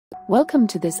Welcome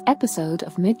to this episode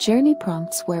of Midjourney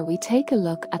Prompts, where we take a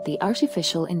look at the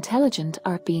artificial intelligent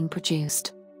art being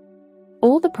produced.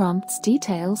 All the prompts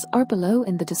details are below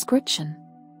in the description.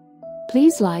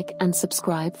 Please like and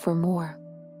subscribe for more.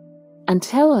 And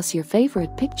tell us your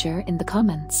favorite picture in the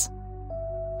comments.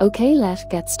 Okay, let's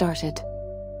get started.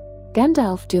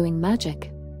 Gandalf doing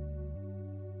magic.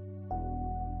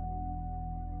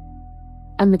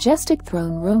 A majestic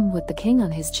throne room with the king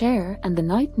on his chair and the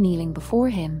knight kneeling before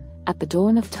him at the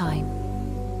dawn of time.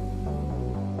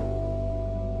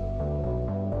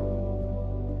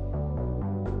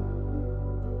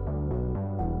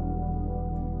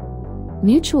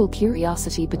 Mutual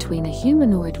curiosity between a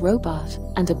humanoid robot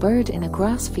and a bird in a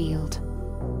grass field.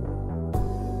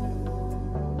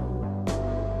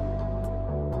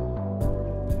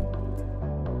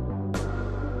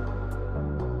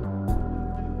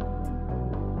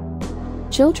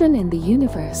 Children in the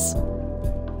universe.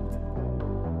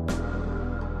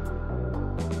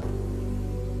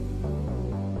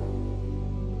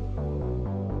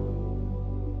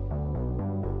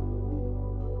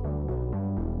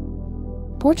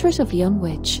 Portrait of young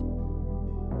witch.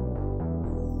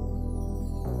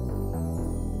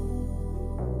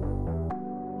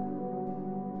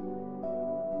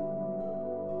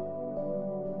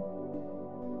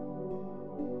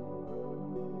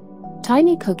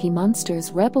 Tiny cookie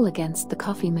monsters rebel against the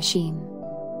coffee machine.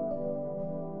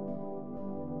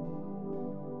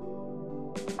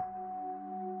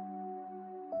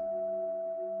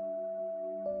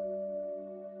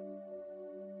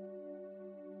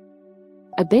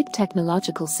 A big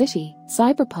technological city,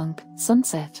 cyberpunk,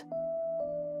 sunset.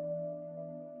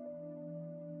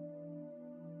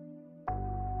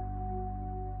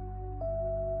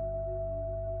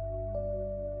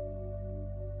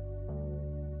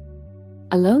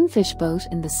 A lone fish boat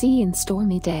in the sea in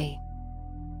stormy day.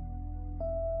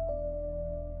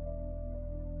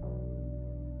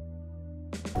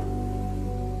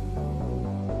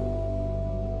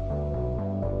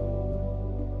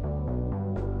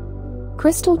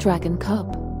 Crystal dragon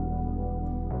cup.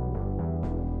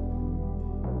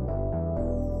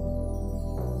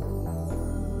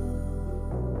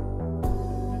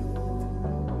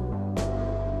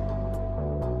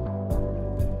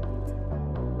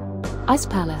 Ice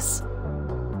palace.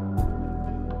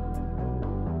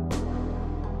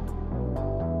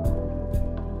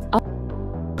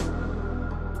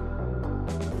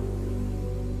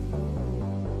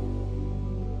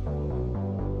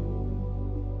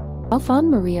 Alfons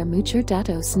Maria Mucha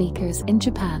daddo sneakers in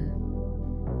Japan.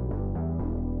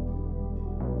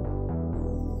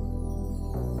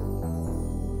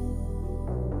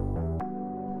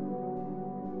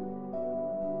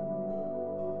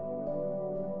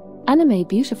 Anime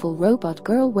beautiful robot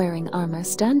girl wearing armor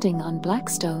standing on black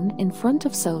stone in front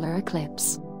of solar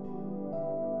eclipse.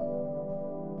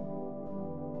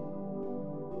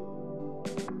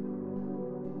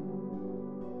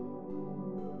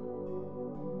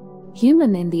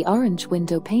 Human in the orange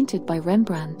window painted by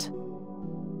Rembrandt.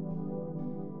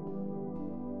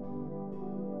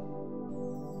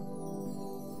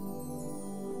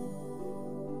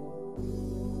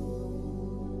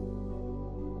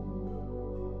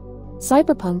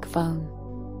 Cyberpunk phone.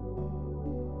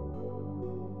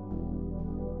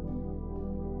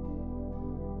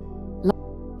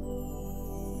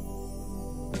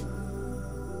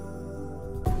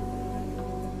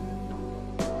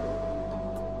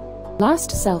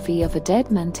 Last selfie of a dead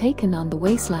man taken on the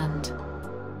wasteland.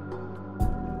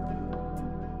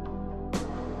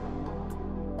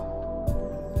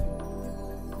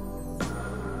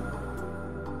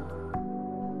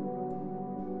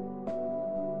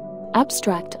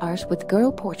 Abstract art with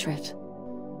girl portrait.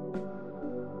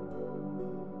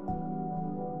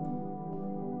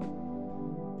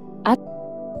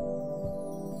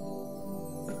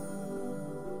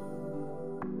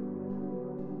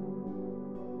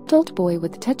 Adult boy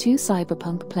with tattoo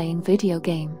cyberpunk playing video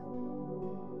game.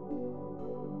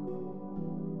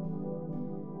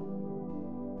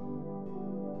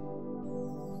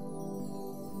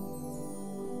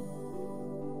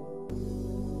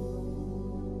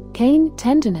 Cane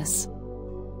tenderness.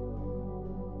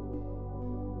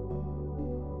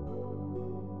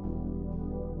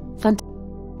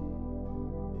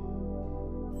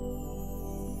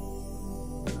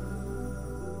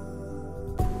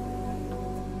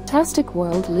 Fantastic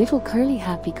world, little curly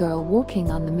happy girl walking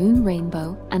on the moon,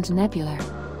 rainbow and nebula.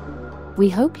 We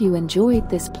hope you enjoyed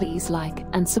this. Please like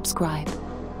and subscribe.